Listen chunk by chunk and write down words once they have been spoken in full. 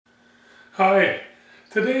Hi,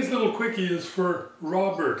 today's little quickie is for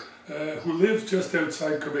Robert, who lives just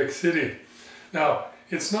outside Quebec City. Now,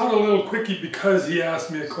 it's not a little quickie because he asked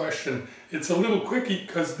me a question. It's a little quickie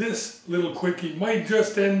because this little quickie might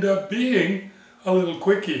just end up being a little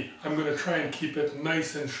quickie. I'm going to try and keep it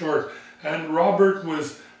nice and short. And Robert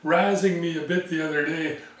was razzing me a bit the other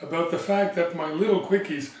day about the fact that my little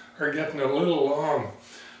quickies are getting a little long.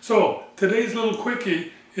 So, today's little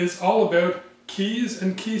quickie is all about keys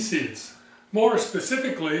and key seats. More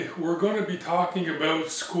specifically, we're going to be talking about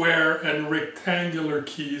square and rectangular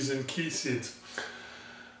keys and key seats.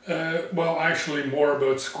 Well, actually more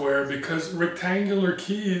about square, because rectangular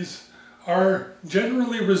keys are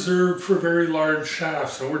generally reserved for very large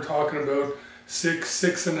shafts. So we're talking about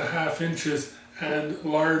 6.5 inches and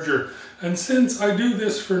larger. And since I do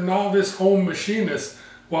this for novice home machinists,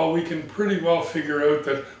 well, we can pretty well figure out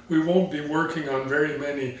that we won't be working on very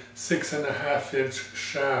many 6.5 inch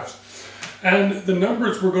shafts. And the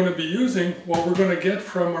numbers we're going to be using, well, we're going to get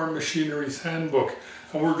from our machinery's handbook.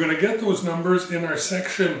 And we're going to get those numbers in our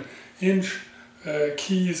section inch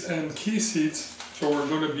keys and key seats. So we're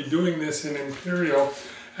going to be doing this in Imperial.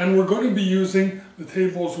 And we're going to be using the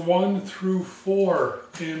tables 1 through 4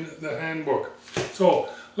 in the handbook. So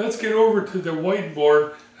let's get over to the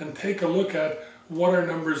whiteboard and take a look at what our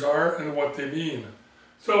numbers are and what they mean.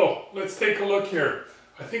 So let's take a look here.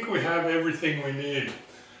 I think we have everything we need.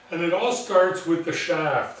 And it all starts with the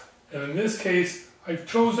shaft. And in this case, I've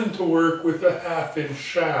chosen to work with a 1/2 inch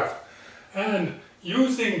shaft. And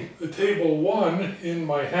using the table 1 in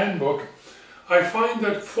my handbook, I find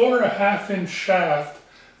that for a 1/2 inch shaft,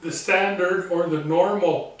 the standard or the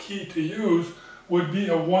normal key to use would be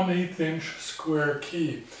a 1/8 inch square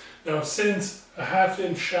key. Now, since a 1/2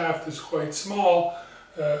 inch shaft is quite small,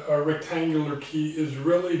 a rectangular key is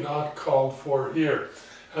really not called for here.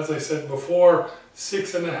 As I said before,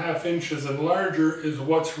 6.5 inches and larger is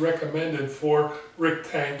what's recommended for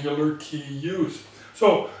rectangular key use.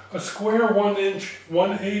 So a square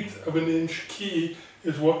 1/8 of an inch key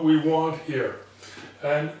is what we want here.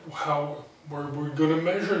 And how we're going to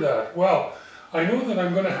measure that? Well, I know that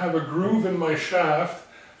I'm going to have a groove in my shaft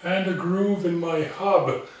and a groove in my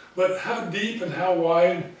hub, but how deep and how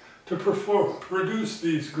wide to produce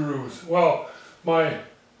these grooves? Well, my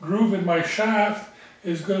groove in my shaft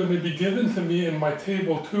is going to be given to me in my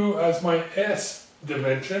table 2 as my S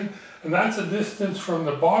dimension, and that's a distance from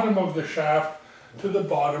the bottom of the shaft to the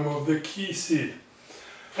bottom of the key seat.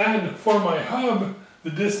 And for my hub, the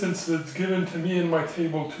distance that's given to me in my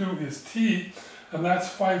table 2 is T, and that's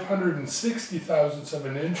 560 thousandths of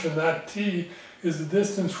an inch, and that T is the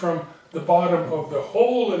distance from the bottom of the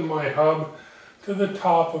hole in my hub to the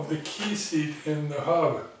top of the key seat in the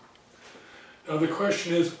hub. Now the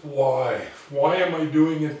question is, why? Why am I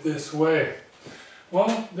doing it this way?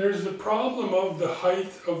 Well, there's the problem of the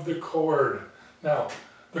height of the cord. Now,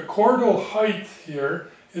 the chordal height here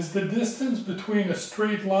is the distance between a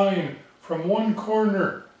straight line from one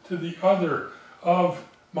corner to the other of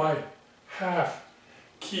my 1/2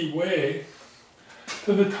 keyway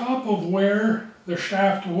to the top of where the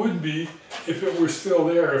shaft would be if it were still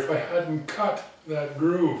there, if I hadn't cut that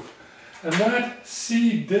groove. And that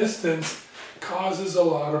C distance causes a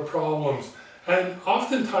lot of problems. And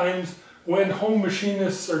oftentimes when home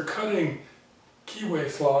machinists are cutting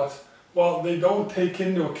keyway slots, well, they don't take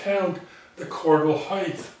into account the chordal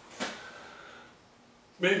height.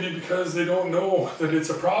 Maybe because they don't know that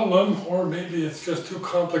it's a problem, or maybe it's just too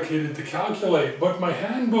complicated to calculate. But my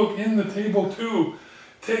handbook in the table 2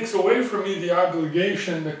 takes away from me the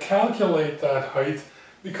obligation to calculate that height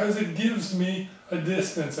because it gives me a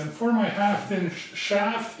distance. And for my 1/2 inch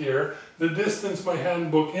shaft here, the distance my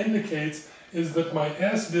handbook indicates is that my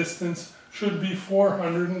S distance should be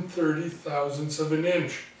 430 thousandths of an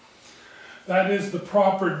inch. That is the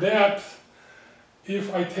proper depth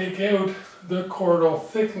if I take out the chordal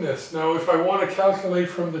thickness. Now, if I want to calculate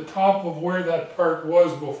from the top of where that part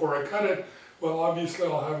was before I cut it, well, obviously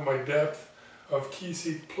I'll have my depth of key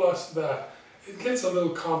seat plus that. It gets a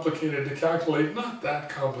little complicated to calculate, not that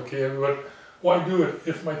complicated, but why do it?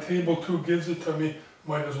 If my table 2 gives it to me,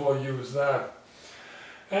 might as well use that.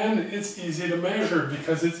 And it's easy to measure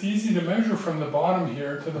because it's easy to measure from the bottom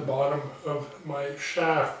here to the bottom of my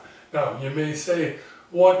shaft. Now, you may say,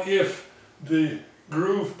 what if the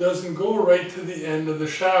groove doesn't go right to the end of the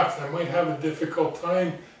shaft? I might have a difficult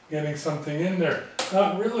time getting something in there.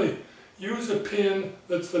 Not really. Use a pin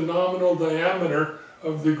that's the nominal diameter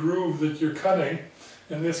of the groove that you're cutting.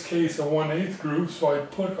 In this case, a 1/8 groove, so I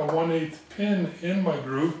put a 1/8 pin in my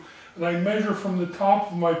groove, and I measure from the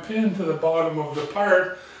top of my pin to the bottom of the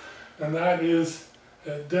part, and that is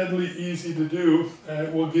deadly easy to do, and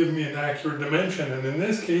it will give me an accurate dimension. And in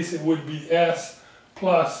this case, it would be S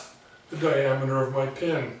plus the diameter of my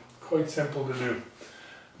pin. Quite simple to do.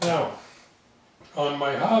 Now, on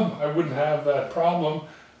my hub, I wouldn't have that problem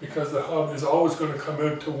because the hub is always going to come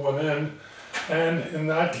out to one end. And in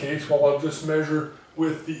that case, well, I'll just measure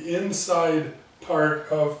with the inside part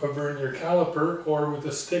of a vernier caliper, or with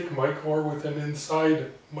a stick mic, or with an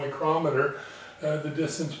inside micrometer, the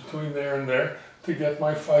distance between there and there, to get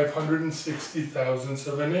my 560 thousandths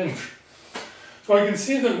of an inch. So I can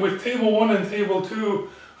see that with table 1 and table 2,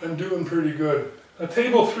 I'm doing pretty good. Now,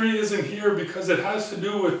 table 3 isn't here because it has to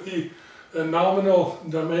do with the nominal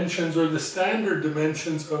dimensions, or the standard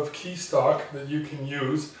dimensions of key stock that you can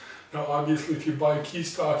use. Now obviously, if you buy key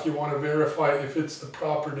stock, you want to verify if it's the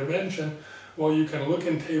proper dimension. Well, you can look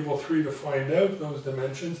in table 3 to find out those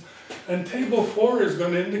dimensions. And table 4 is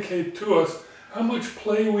going to indicate to us how much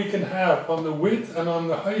play we can have on the width and on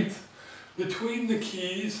the height between the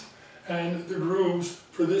keys and the grooves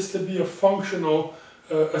for this to be a functional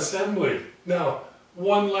assembly. Now,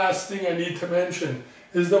 one last thing I need to mention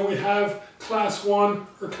is that we have class 1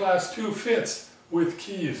 or class 2 fits with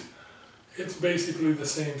keys. It's basically the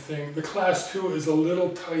same thing. The class 2 is a little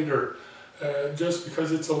tighter just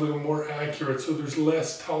because it's a little more accurate, so there's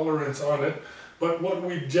less tolerance on it. But what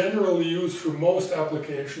we generally use for most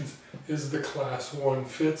applications is the class 1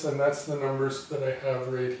 fits, and that's the numbers that I have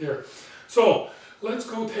right here. So let's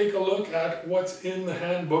go take a look at what's in the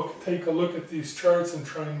handbook, take a look at these charts and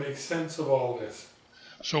try and make sense of all this.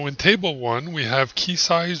 So in table 1, we have key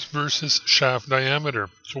size versus shaft diameter.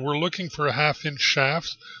 So we're looking for a 1/2 inch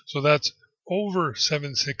shafts, so that's over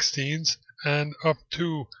 7/16 and up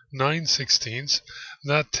to 9/16.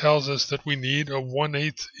 That tells us that we need a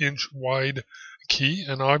 1/8 inch wide key,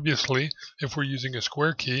 and obviously if we're using a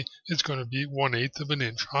square key, it's going to be 1/8 of an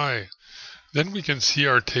inch high. Then we can see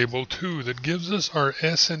our table 2 that gives us our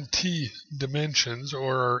S&T dimensions,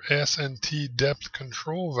 or our S&T depth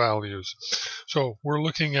control values. So we're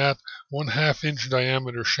looking at 1/2 inch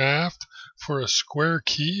diameter shaft. For a square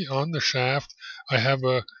key on the shaft, I have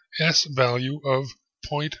a S value of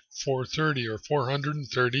 0.430 or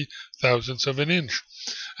 430 thousandths of an inch.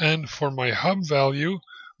 And for my hub value,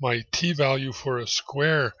 my T value for a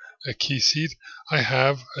square key seat, I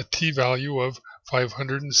have a T value of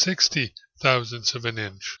 560 thousandths of an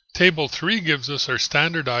inch. Table 3 gives us our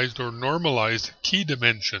standardized or normalized key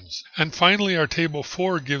dimensions. And finally, our table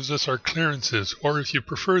 4 gives us our clearances, or if you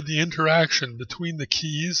prefer, the interaction between the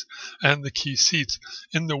keys and the key seats.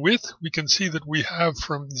 In the width, we can see that we have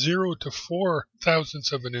from 0 to 4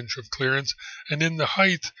 thousandths of an inch of clearance, and in the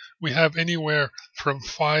height, we have anywhere from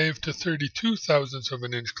 5 to 32 thousandths of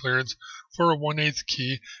an inch clearance for a 1/8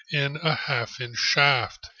 key in a 1/2 inch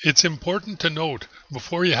shaft. It's important to note,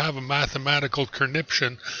 before you have a mathematical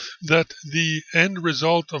conniption, that the end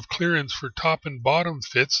result of clearance for top and bottom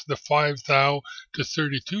fits, the 5 thou to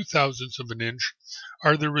 32 thousandths of an inch,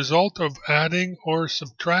 are the result of adding or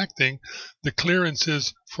subtracting the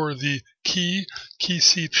clearances for the key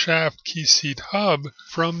seat shaft, key seat hub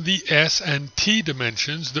from the S and T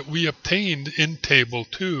dimensions that we obtained in table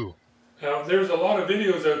 2. Now, there's a lot of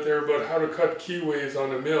videos out there about how to cut keyways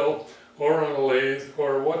on a mill or on a lathe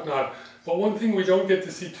or whatnot. But one thing we don't get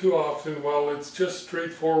to see too often, well, it's just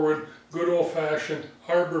straightforward, good old-fashioned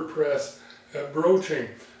arbor press broaching.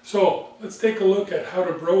 So let's take a look at how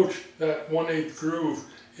to broach that 1/8 groove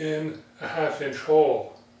in a 1/2 inch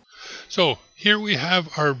hole. So here we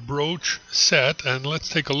have our broach set, and let's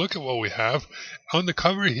take a look at what we have. On the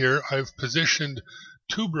cover here, I've positioned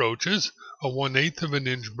 2 broaches, a 1/8 of an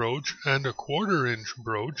inch broach and a 1/4 inch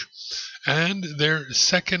broach, and they're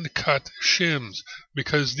second cut shims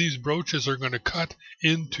because these broaches are going to cut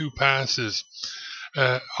in 2 passes.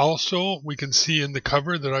 Also, we can see in the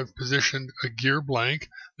cover that I've positioned a gear blank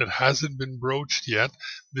that hasn't been broached yet.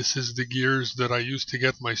 This is the gears that I used to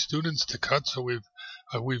get my students to cut, so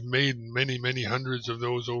we've made many hundreds of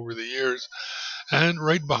those over the years. And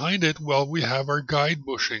right behind it, well, we have our guide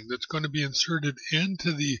bushing that's going to be inserted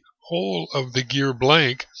into the hole of the gear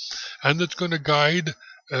blank, and that's going to guide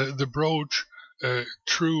the broach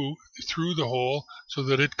through the hole so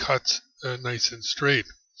that it cuts nice and straight.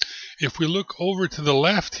 If we look over to the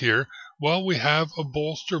left here, well, we have a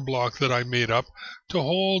bolster block that I made up to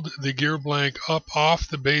hold the gear blank up off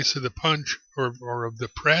the base of the punch, or of the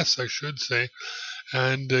press, I should say,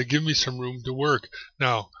 and give me some room to work.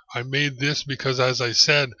 Now, I made this because, as I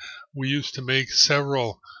said, we used to make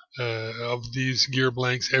several of these gear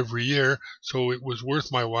blanks every year, so it was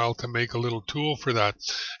worth my while to make a little tool for that.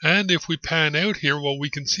 And if we pan out here, well, we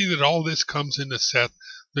can see that all this comes in a set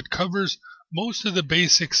that covers most of the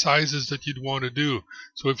basic sizes that you'd want to do.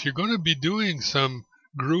 So if you're going to be doing some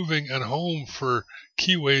grooving at home for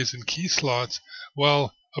keyways and key slots,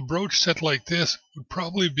 well, a broach set like this would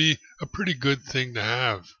probably be a pretty good thing to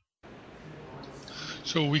have.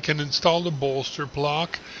 So we can install the bolster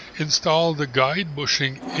block, install the guide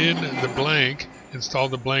bushing in the blank, install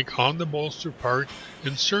the blank on the bolster part,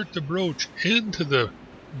 insert the broach into the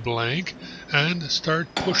blank, and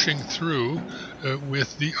start pushing through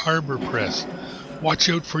with the arbor press. Watch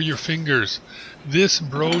out for your fingers. This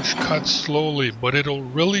broach cuts slowly, but it'll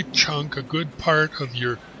really chunk a good part of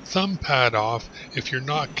your thumb pad off if you're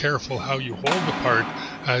not careful how you hold the part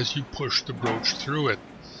as you push the broach through it.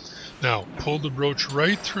 Now, pull the broach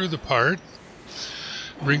right through the part,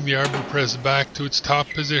 bring the arbor press back to its top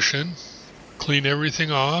position, clean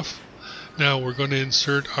everything off. Now we're going to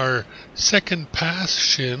insert our second pass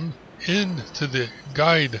shim into the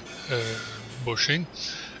guide bushing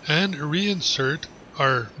and reinsert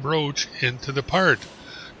our broach into the part.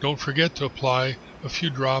 Don't forget to apply a few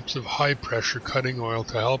drops of high pressure cutting oil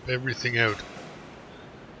to help everything out.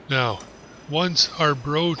 Now, once our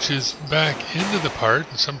broach is back into the part,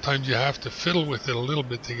 and sometimes you have to fiddle with it a little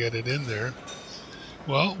bit to get it in there,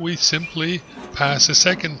 well, we simply pass a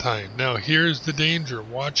second time. Now here's the danger.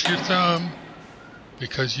 Watch your thumb,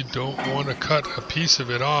 because you don't want to cut a piece of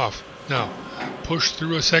it off. Now, push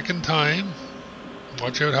through a second time.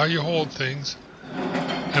 Watch out how you hold things.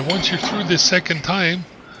 And once you're through this second time,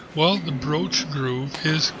 well, the broach groove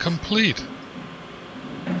is complete.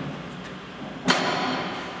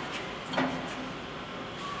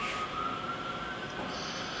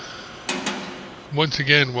 Once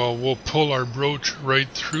again, well, we'll pull our broach right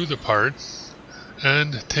through the part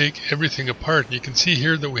and take everything apart. You can see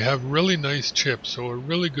here that we have really nice chips, so a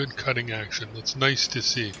really good cutting action. It's nice to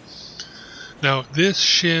see. Now, this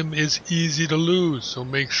shim is easy to lose, so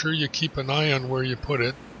make sure you keep an eye on where you put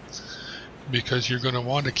it, because you're going to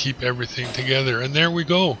want to keep everything together. And there we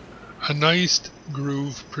go. A nice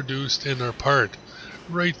groove produced in our part,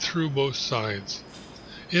 right through both sides.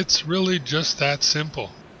 It's really just that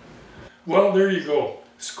simple. Well, there you go.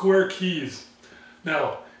 Square keys.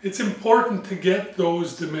 Now, it's important to get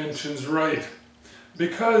those dimensions right,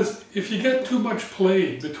 because if you get too much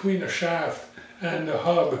play between a shaft and a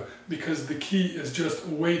hub because the key is just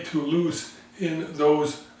way too loose in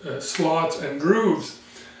those slots and grooves,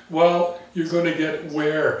 well, you're going to get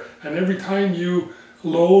wear. And every time you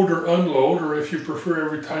load or unload, or if you prefer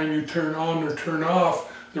every time you turn on or turn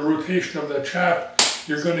off the rotation of that shaft,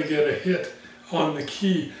 you're going to get a hit on the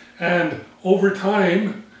key. And over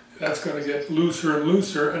time, that's going to get looser and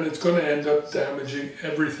looser, and it's going to end up damaging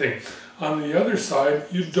everything. On the other side,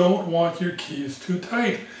 you don't want your keys too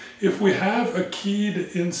tight. If we have a keyed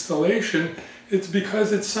installation, it's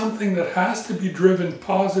because it's something that has to be driven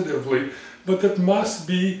positively, but that must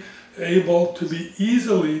be able to be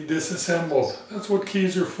easily disassembled. That's what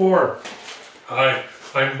keys are for. Hi,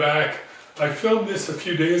 I'm back. I filmed this a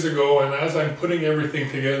few days ago, and as I'm putting everything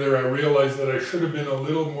together, I realized that I should have been a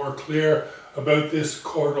little more clear about this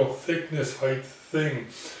chordal thickness height thing,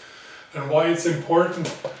 and why it's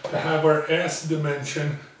important to have our S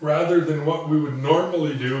dimension rather than what we would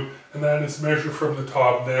normally do, and that is measure from the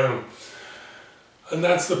top down. And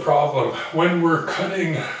that's the problem. When we're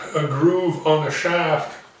cutting a groove on a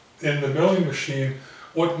shaft in the milling machine,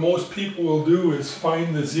 what most people will do is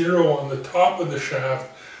find the zero on the top of the shaft,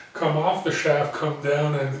 come off the shaft, come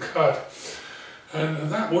down and cut.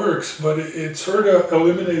 And that works, but it sort of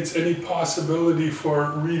eliminates any possibility for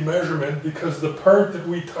remeasurement, because the part that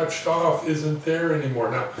we touched off isn't there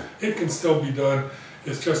anymore. Now, it can still be done.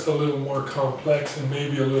 It's just a little more complex and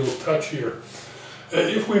maybe a little touchier.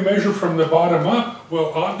 If we measure from the bottom up,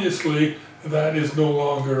 well, obviously that is no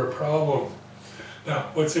longer a problem. Now,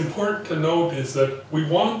 what's important to note is that we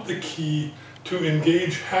want the key to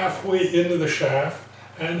engage halfway into the shaft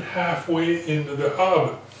and halfway into the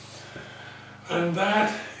hub. And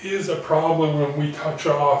that is a problem when we touch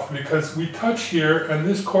off, because we touch here and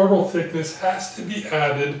this chordal thickness has to be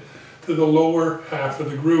added to the lower half of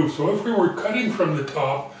the groove. So if we were cutting from the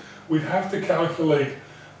top, we'd have to calculate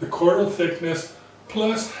the chordal thickness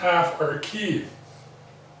plus half our key.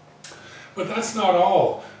 But that's not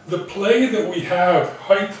all. The play that we have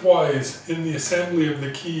height-wise in the assembly of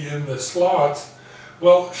the key in the slots,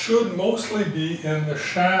 well, should mostly be in the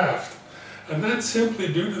shaft. And that's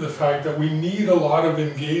simply due to the fact that we need a lot of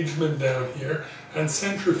engagement down here, and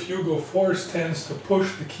centrifugal force tends to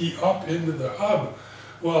push the key up into the hub.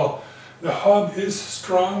 Well, the hub is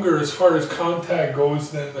stronger as far as contact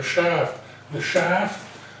goes than the shaft. The shaft,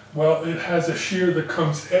 well, it has a shear that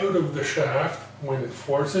comes out of the shaft when it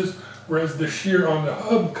forces, whereas the shear on the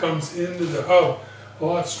hub comes into the hub a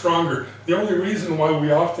lot stronger. The only reason why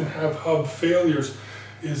we often have hub failures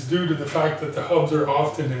is due to the fact that the hubs are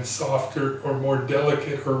often in softer or more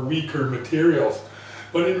delicate or weaker materials.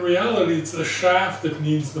 But in reality, it's the shaft that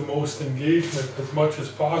needs the most engagement as much as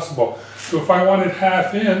possible. So if I want it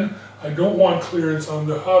half in, I don't want clearance on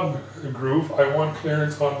the hub groove, I want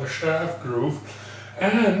clearance on the shaft groove.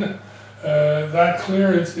 And that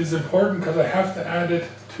clearance is important because I have to add it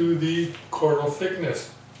to the chordal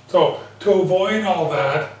thickness. So to avoid all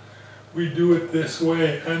that, we do it this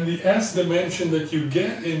way. And the S dimension that you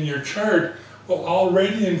get in your chart will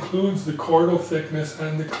already includes the chordal thickness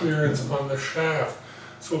and the clearance on the shaft.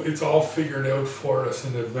 So it's all figured out for us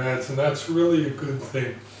in advance, and that's really a good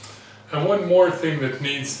thing. And one more thing that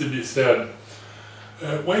needs to be said.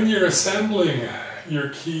 When you're assembling your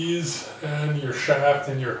keys and your shaft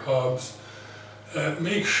and your hubs,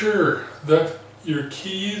 make sure that your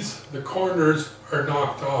keys, the corners, are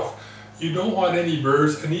knocked off. You don't want any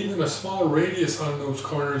burrs, and even a small radius on those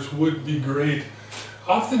corners would be great.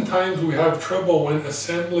 Oftentimes we have trouble when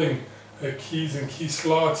assembling keys and key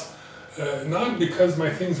slots, not because my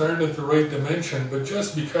things aren't at the right dimension, but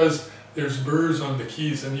just because there's burrs on the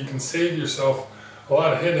keys, and you can save yourself a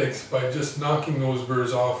lot of headaches by just knocking those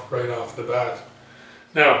burrs off right off the bat.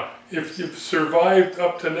 Now, if you've survived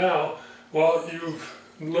up to now, well, you've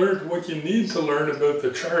learned what you need to learn about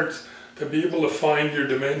the charts to be able to find your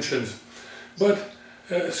dimensions. But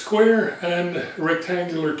square and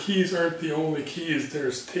rectangular keys aren't the only keys.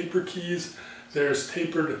 There's taper keys, there's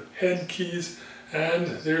tapered head keys, and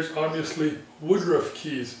there's obviously woodruff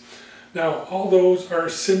keys. Now, all those are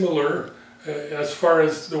similar as far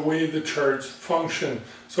as the way the charts function.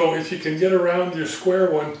 So if you can get around your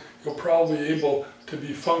square one, you'll probably be able to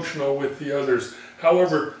be functional with the others.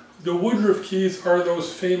 However, the woodruff keys are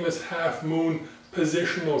those famous half-moon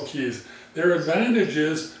positional keys. Their advantage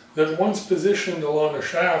is that once positioned along a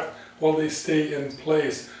shaft, well, they stay in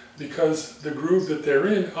place because the groove that they're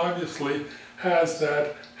in obviously has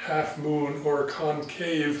that half-moon or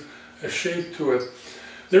concave shape to it.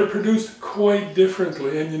 They're produced quite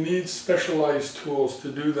differently, and you need specialized tools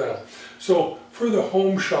to do that. So for the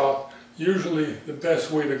home shop, usually the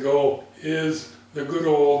best way to go is the good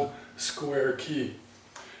old square key.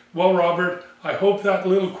 Well, Robert, I hope that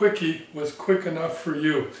little quickie was quick enough for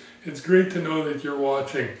you. It's great to know that you're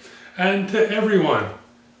watching. And to everyone,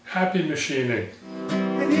 happy machining.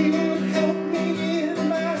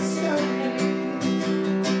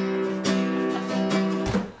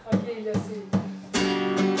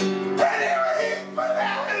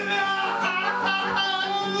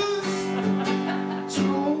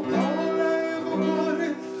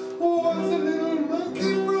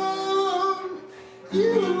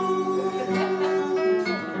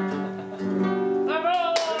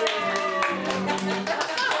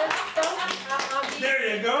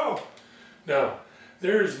 Now,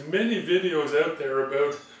 there's many videos out there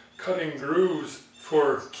about cutting grooves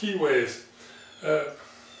for keyways.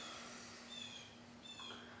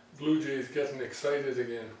 Blue Jay's getting excited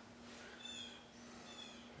again.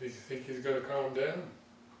 Do you think he's going to calm down?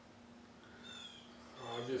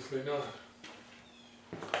 Obviously not.